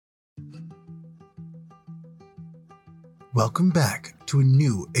Welcome back to a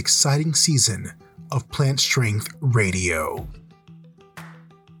new, exciting season of Plant Strength Radio.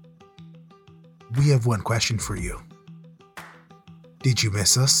 We have one question for you. Did you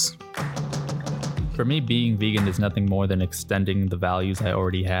miss us? For me, being vegan is nothing more than extending the values I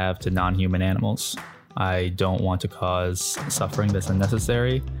already have to non-human animals. I don't want to cause suffering that's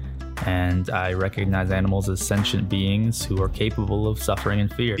unnecessary, and I recognize animals as sentient beings who are capable of suffering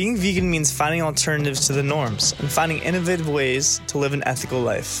and fear. Being vegan means finding alternatives to the norms and finding innovative ways to live an ethical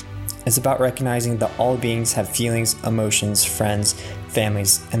life. It's about recognizing that all beings have feelings, emotions, friends,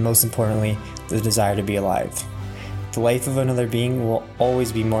 families, and most importantly, the desire to be alive. The life of another being will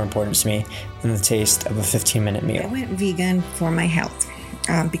always be more important to me than the taste of a 15-minute meal. I went vegan for my health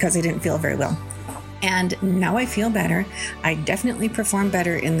because I didn't feel very well. And now I feel better. I definitely perform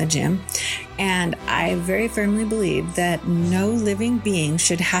better in the gym. And I very firmly believe that no living being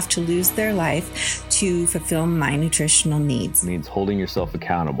should have to lose their life to fulfill my nutritional needs. It means holding yourself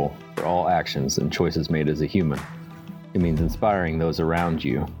accountable for all actions and choices made as a human. It means inspiring those around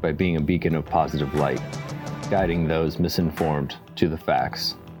you by being a beacon of positive light, guiding those misinformed to the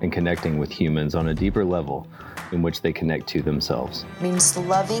facts, and connecting with humans on a deeper level in which they connect to themselves. Means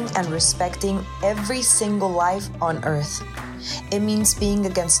loving and respecting every single life on earth. It means being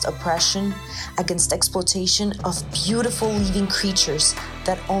against oppression, against exploitation of beautiful living creatures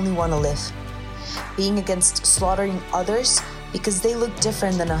that only want to live. Being against slaughtering others because they look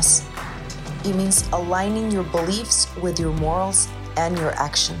different than us. It means aligning your beliefs with your morals and your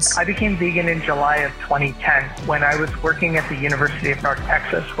actions. I became vegan in July of 2010 when I was working at the University of North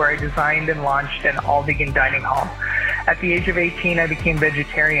Texas, where I designed and launched an all-vegan dining hall. At the age of 18, I became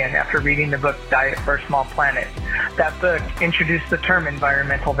vegetarian after reading the book Diet for a Small Planet. That book introduced the term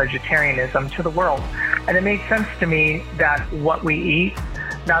environmental vegetarianism to the world, and it made sense to me that what we eat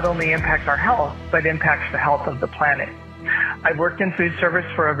not only impacts our health, but impacts the health of the planet. I've worked in food service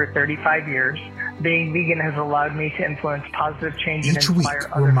for over 35 years. Being vegan has allowed me to influence positive change and Each week, inspire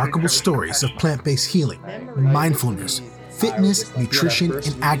other remarkable food service stories of plant-based healing, mindfulness, fitness, nutrition,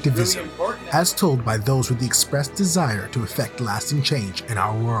 and activism, as told by those with the expressed desire to effect lasting change in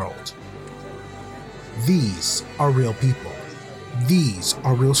our world. These are real people. These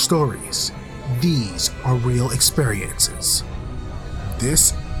are real stories. These are real experiences.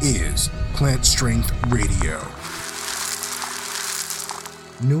 This is Plant Strength Radio.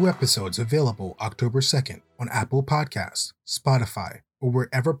 New episodes available October 2nd on Apple Podcasts, Spotify, or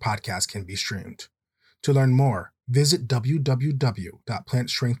wherever podcasts can be streamed. To learn more, visit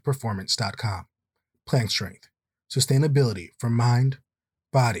www.plantstrengthperformance.com. Plant Strength, sustainability for mind,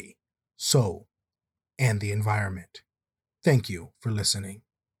 body, soul, and the environment. Thank you for listening.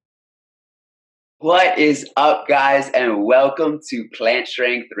 What is up, guys, and welcome to Plant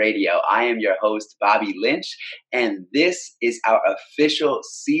Strength Radio. I am your host, Bobby Lynch, and this is our official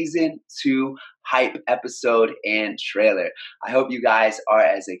Season 2 hype episode and trailer. I hope you guys are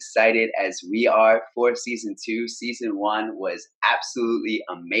as excited as we are for Season 2. Season 1 was absolutely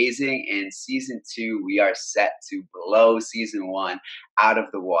amazing, and Season 2, we are set to blow Season 1 out of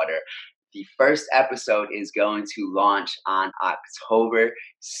the water. The first episode is going to launch on October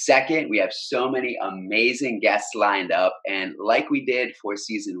 2nd. We have so many amazing guests lined up. And like we did for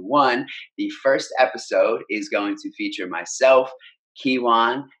Season 1, the first episode is going to feature myself,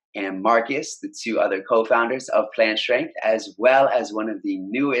 Kiwan, and Marcus, the two other co-founders of Plant Strength, as well as one of the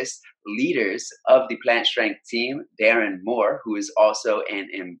newest leaders of the Plant Strength team, Darren Moore, who is also an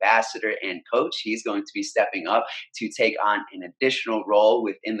ambassador and coach. He's going to be stepping up to take on an additional role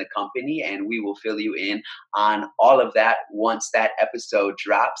within the company, and we will fill you in on all of that once that episode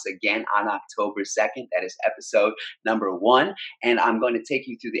drops again on October 2nd. That is episode number 1, and I'm going to take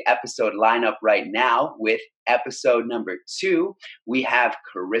you through the episode lineup right now. With episode number 2, we have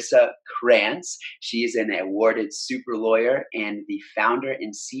Carissa Krantz. She is an awarded super lawyer and the founder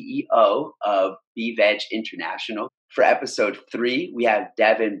and CEO of BeVeg International. For episode 3, we have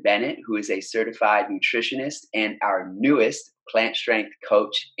Devin Bennett, who is a certified nutritionist and our newest Plant Strength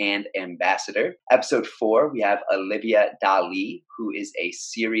coach and ambassador. Episode 4, we have Olivia Dali, who is a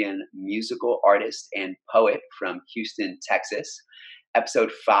Syrian musical artist and poet from Houston, Texas.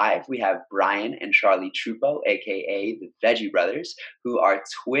 Episode 5, we have Brian and Charlie Trupo, aka the Veggie Brothers, who are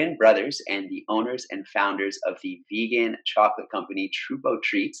twin brothers and the owners and founders of the vegan chocolate company Trupo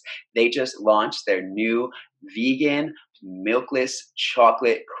Treats. They just launched their new vegan milkless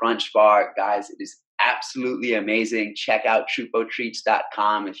chocolate crunch bar. Guys, it is absolutely amazing. Check out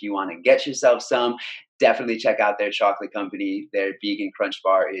trupotreats.com if you want to get yourself some. Definitely check out their chocolate company. Their vegan crunch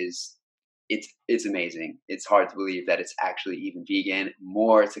bar is it's amazing. It's hard to believe that it's actually even vegan.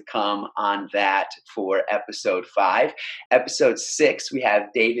 More to come on that for episode 5. Episode 6, we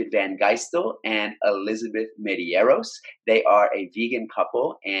have David Van Geistel and Elizabeth Medeiros. They are a vegan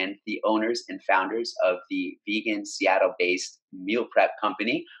couple and the owners and founders of the vegan Seattle-based meal prep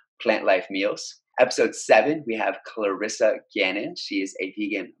company, Plant Life Meals. Episode 7, we have Clarissa Gannon. She is a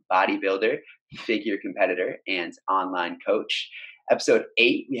vegan bodybuilder, figure competitor, and online coach. Episode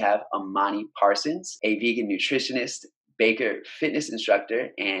 8, we have Amani Parsons, a vegan nutritionist, baker, fitness instructor,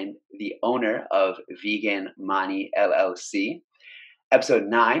 and the owner of Vegan Mani LLC. Episode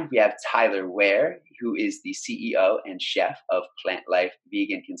 9, we have Tyler Ware, who is the CEO and chef of Plant Life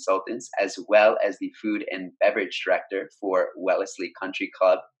Vegan Consultants, as well as the food and beverage director for Wellesley Country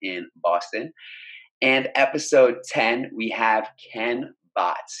Club in Boston. And episode 10, we have Ken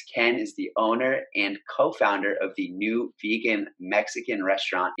Botts. Ken is the owner and co-founder of the new vegan Mexican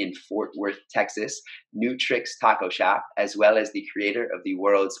restaurant in Fort Worth, Texas, New Tricks Taco Shop, as well as the creator of the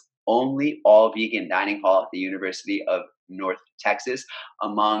world's only all-vegan dining hall at the University of North Texas,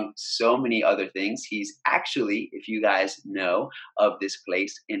 among so many other things. He's actually, if you guys know of this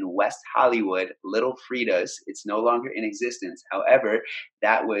place in West Hollywood, Little Frida's, it's no longer in existence. However,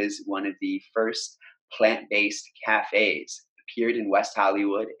 that was one of the first plant-based cafes, appeared in West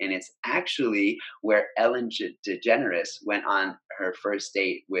Hollywood, and it's actually where Ellen DeGeneres went on her first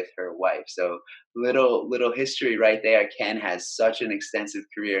date with her wife. So little history right there. Ken has such an extensive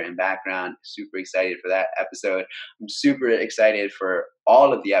career and background. Super excited for that episode. I'm super excited for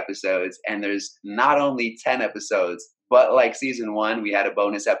all of the episodes, and there's not only 10 episodes, but like season 1, we had a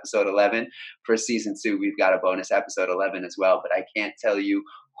bonus episode 11. For season 2, we've got a bonus episode 11 as well, but I can't tell you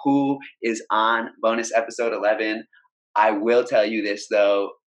who is on bonus episode 11. I will tell you this,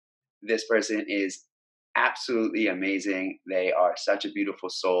 though. This person is absolutely amazing. They are such a beautiful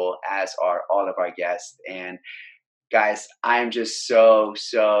soul, as are all of our guests. And guys, I'm just so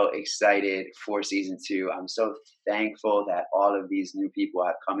excited for season 2. I'm so thankful that all of these new people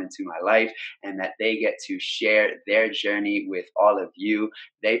have come into my life and that they get to share their journey with all of you.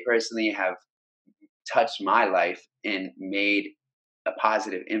 They personally have touched my life and made a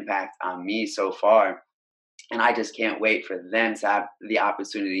positive impact on me so far. And I just can't wait for them to have the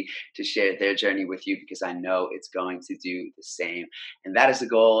opportunity to share their journey with you, because I know it's going to do the same. And that is the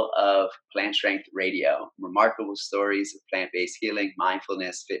goal of Plant Strength Radio. Remarkable stories of plant-based healing,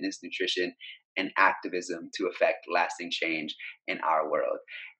 mindfulness, fitness, nutrition, and activism to affect lasting change in our world.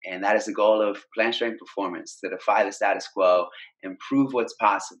 And that is the goal of Plant Strength Performance, to defy the status quo and prove what's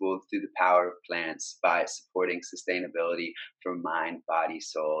possible through the power of plants by supporting sustainability for mind, body,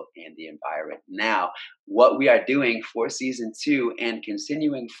 soul, and the environment. Now, what we are doing for season 2 and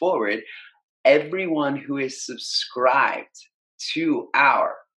continuing forward, everyone who is subscribed to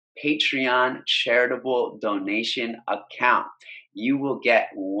our Patreon charitable donation account, you will get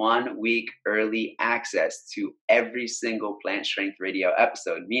 1 week early access to every single Plant Strength Radio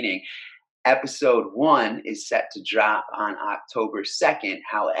episode, meaning episode 1 is set to drop on October 2nd.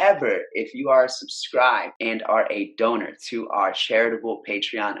 However, if you are subscribed and are a donor to our charitable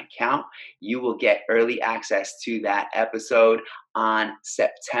Patreon account, you will get early access to that episode on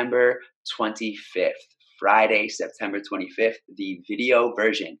September 25th. Friday, September 25th, the video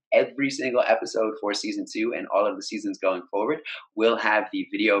version. Every single episode for season 2 and all of the seasons going forward will have the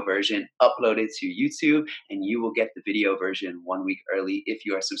video version uploaded to YouTube, and you will get the video version 1 week early if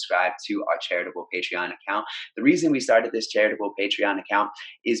you are subscribed to our charitable Patreon account. The reason we started this charitable Patreon account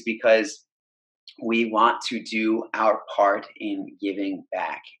is because we want to do our part in giving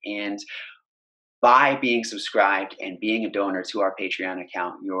back. And by being subscribed and being a donor to our Patreon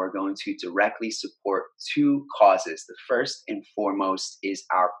account, you're going to directly support 2 causes. The first and foremost is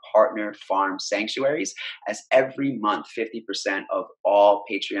our partner farm sanctuaries, as every month, 50% of all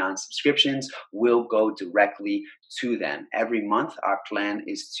Patreon subscriptions will go directly to them. Every month, our plan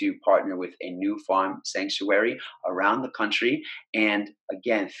is to partner with a new farm sanctuary around the country. And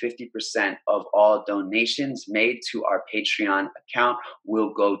again, 50% of all donations made to our Patreon account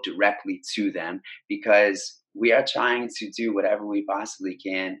will go directly to them, because we are trying to do whatever we possibly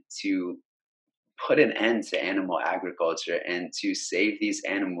can to put an end to animal agriculture and to save these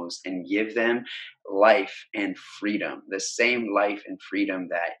animals and give them life and freedom, the same life and freedom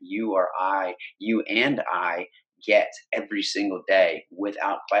that you and I get every single day.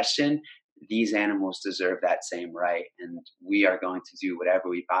 Without question, these animals deserve that same right. And we are going to do whatever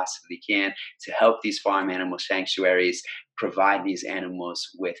we possibly can to help these farm animal sanctuaries provide these animals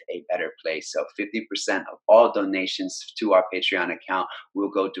with a better place. So 50% of all donations to our Patreon account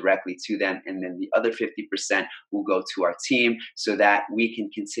will go directly to them. And then the other 50% will go to our team so that we can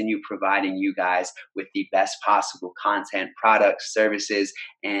continue providing you guys with the best possible content, products, services,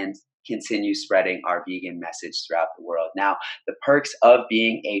 and continue spreading our vegan message throughout the world. Now, the perks of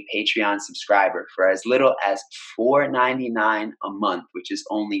being a Patreon subscriber: for as little as $4.99 a month, which is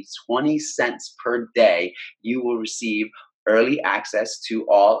only 20 cents per day, you will receive early access to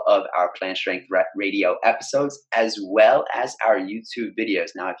all of our Plant Strength Radio episodes, as well as our YouTube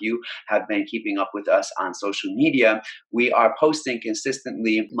videos. Now, if you have been keeping up with us on social media, we are posting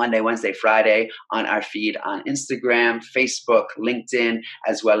consistently Monday, Wednesday, Friday on our feed on Instagram, Facebook, LinkedIn,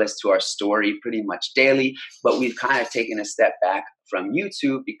 as well as to our story pretty much daily. But we've kind of taken a step back from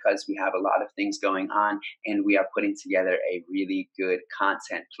YouTube because we have a lot of things going on, and we are putting together a really good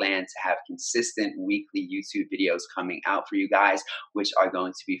content plan to have consistent weekly YouTube videos coming out for you guys, which are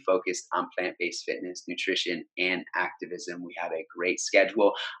going to be focused on plant-based fitness, nutrition, and activism. We have a great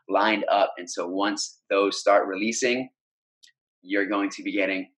schedule lined up, and so once those start releasing, you're going to be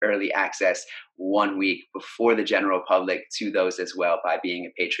getting early access 1 week before the general public to those as well by being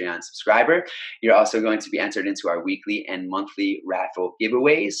a Patreon subscriber. You're also going to be entered into our weekly and monthly raffle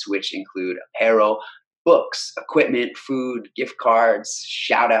giveaways, which include apparel, books, equipment, food, gift cards,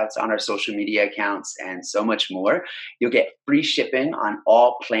 shout outs on our social media accounts, and so much more. You'll get free shipping on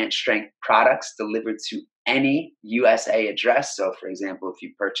all Plant Strength products delivered to any USA address. So, for example, if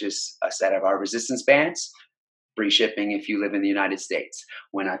you purchase a set of our resistance bands, free shipping if you live in the United States.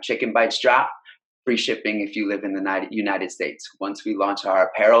 When our chicken bites drop, free shipping if you live in the United States. Once we launch our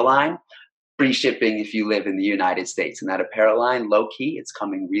apparel line, free shipping if you live in the United States. And that apparel line, low key, it's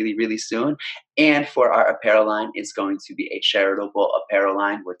coming really, really soon. And for our apparel line, it's going to be a charitable apparel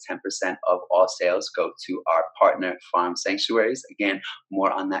line where 10% of all sales go to our partner farm sanctuaries. Again,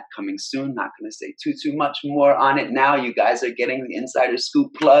 more on that coming soon. Not going to say too much more on it now. You guys are getting the insider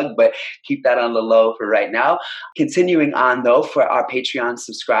scoop plug, but keep that on the low for right now. Continuing on though, for our Patreon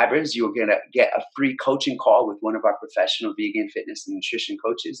subscribers, you're going to get a free coaching call with one of our professional vegan fitness and nutrition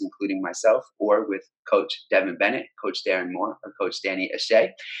coaches, including myself, or with Coach Devin Bennett, Coach Darren Moore, or Coach Danny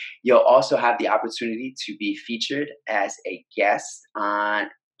Ashe. You'll also have the opportunity to be featured as a guest on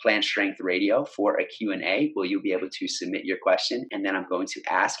Plant Strength Radio for a Q&A where you'll be able to submit your question, and then I'm going to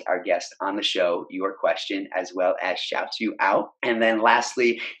ask our guest on the show your question as well as shout you out. And then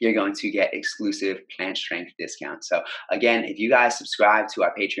lastly, you're going to get exclusive Plant Strength discounts. So again, if you guys subscribe to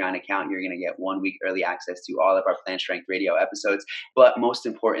our Patreon account, you're going to get 1 week early access to all of our Plant Strength Radio episodes. But most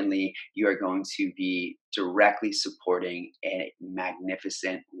importantly, you are going to be directly supporting a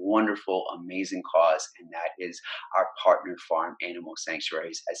magnificent, wonderful, amazing cause, and that is our partner farm animal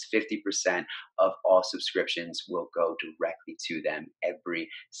sanctuaries, as 50% of all subscriptions will go directly to them every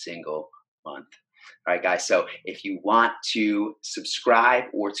single month. All right, guys. So if you want to subscribe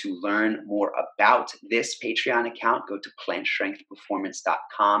or to learn more about this Patreon account, go to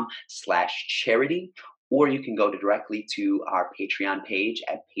plantstrengthperformance.com/charity. Or you can go directly to our Patreon page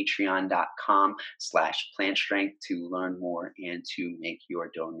at patreon.com/plantstrength to learn more and to make your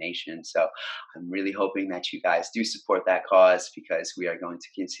donation. So I'm really hoping that you guys do support that cause, because we are going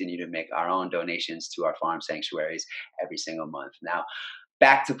to continue to make our own donations to our farm sanctuaries every single month. Now,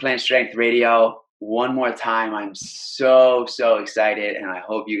 back to Plant Strength Radio. One more time, I'm so excited, and I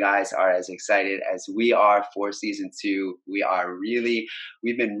hope you guys are as excited as we are for season 2. We've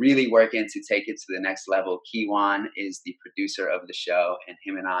been really working to take it to the next level. Kiwan is the producer of the show, and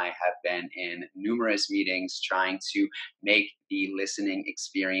him and I have been in numerous meetings trying to make the listening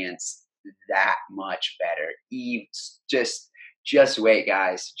experience that much better. Just wait,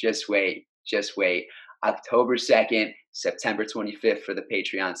 guys. Just wait. October 2nd, September 25th for the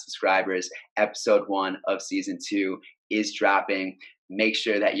Patreon subscribers. Episode 1 of season 2 is dropping. Make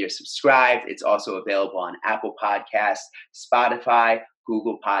sure that you're subscribed. It's also available on Apple Podcasts, Spotify,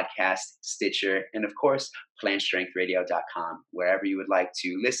 Google Podcasts, Stitcher, and of course, plantstrengthradio.com. Wherever you would like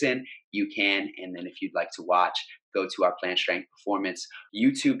to listen, you can. And then if you'd like to watch, go to our Plant Strength Performance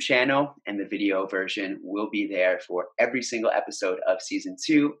YouTube channel, and the video version will be there for every single episode of season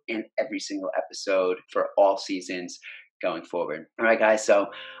 2 and every single episode for all seasons going forward. All right, guys.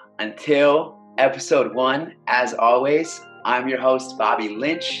 So until episode 1, as always, I'm your host, Bobby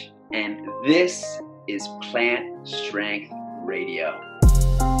Lynch, and this is Plant Strength Radio.